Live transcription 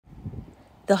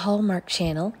The Hallmark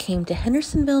Channel came to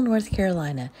Hendersonville, North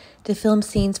Carolina to film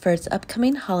scenes for its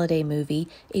upcoming holiday movie,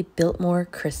 A Biltmore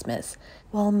Christmas.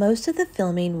 While most of the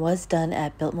filming was done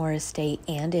at Biltmore Estate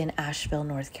and in Asheville,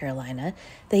 North Carolina,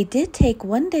 they did take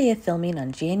one day of filming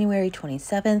on January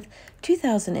 27th,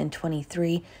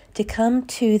 2023 to come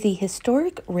to the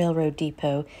historic railroad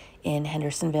depot in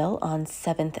Hendersonville on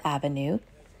 7th Avenue.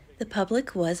 The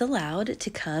public was allowed to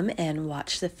come and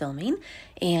watch the filming,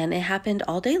 and it happened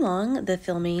all day long, the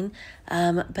filming,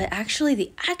 but actually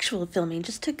the actual filming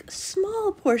just took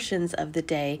small portions of the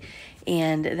day,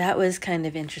 and that was kind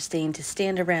of interesting to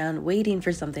stand around waiting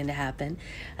for something to happen.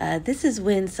 This is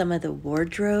when some of the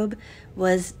wardrobe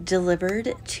was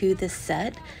delivered to the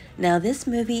set. Now, this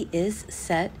movie is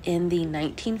set in the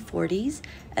 1940s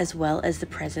as well as the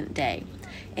present day.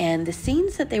 And the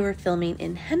scenes that they were filming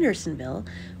in Hendersonville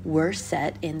were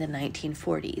set in the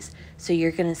 1940s. So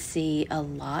you're going to see a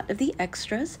lot of the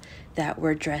extras that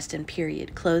were dressed in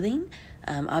period clothing.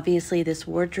 Obviously, this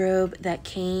wardrobe that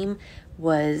came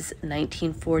was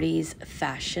 1940s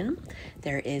fashion.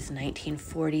 There is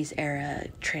 1940s era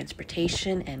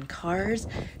transportation and cars.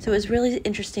 So it was really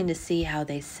interesting to see how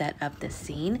they set up the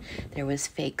scene. There was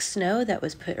fake snow that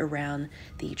was put around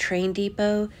the train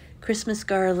depot. Christmas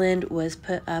garland was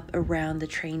put up around the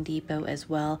train depot as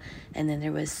well. And then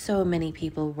there was so many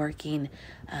people working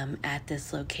at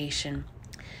this location.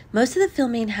 Most of the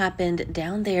filming happened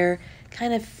down there,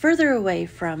 kind of further away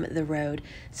from the road,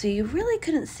 so you really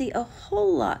couldn't see a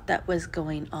whole lot that was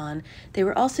going on. They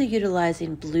were also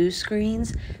utilizing blue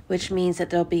screens, which means that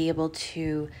they'll be able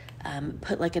to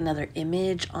put like another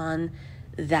image on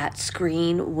that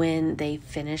screen when they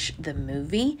finish the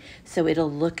movie, so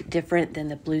it'll look different than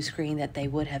the blue screen that they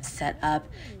would have set up,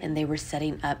 and they were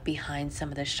setting up behind some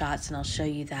of the shots, and I'll show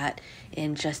you that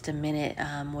in just a minute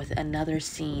with another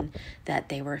scene that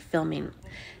they were filming.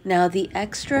 Now, the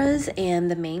extras and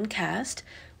the main cast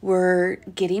were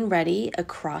getting ready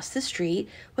across the street.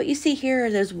 What you see here are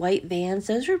those white vans.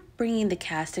 Those are bringing the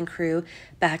cast and crew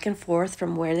back and forth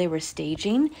from where they were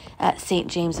staging at St.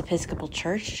 James Episcopal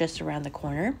Church just around the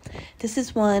corner. This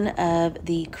is one of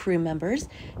the crew members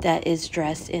that is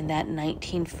dressed in that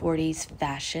 1940s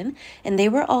fashion, and they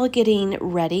were all getting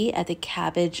ready at the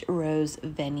Cabbage Rose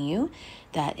venue.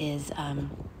 That is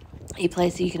a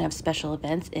place that you can have special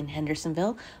events in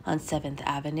Hendersonville on 7th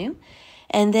Avenue.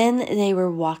 And then they were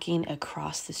walking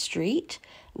across the street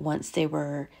once they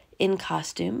were in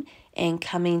costume and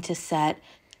coming to set.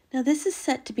 Now, this is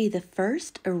set to be the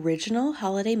first original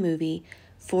holiday movie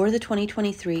for the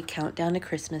 2023 Countdown to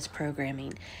Christmas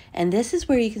programming. And this is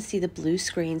where you can see the blue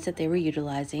screens that they were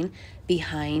utilizing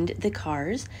behind the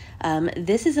cars.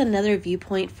 This is another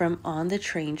viewpoint from on the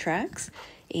train tracks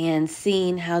and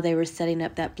seeing how they were setting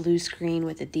up that blue screen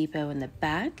with the depot in the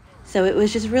back. So it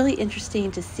was just really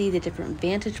interesting to see the different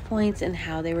vantage points and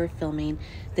how they were filming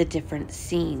the different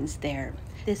scenes there.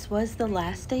 This was the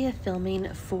last day of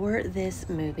filming for this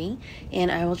movie,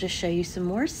 and I will just show you some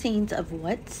more scenes of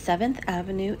what 7th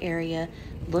Avenue area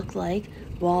looked like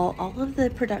while all of the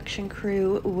production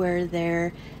crew were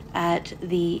there at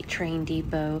the train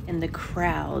depot and the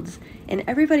crowds, and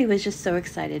everybody was just so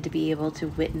excited to be able to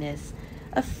witness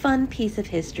a fun piece of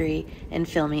history and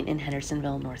filming in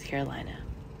Hendersonville, North Carolina.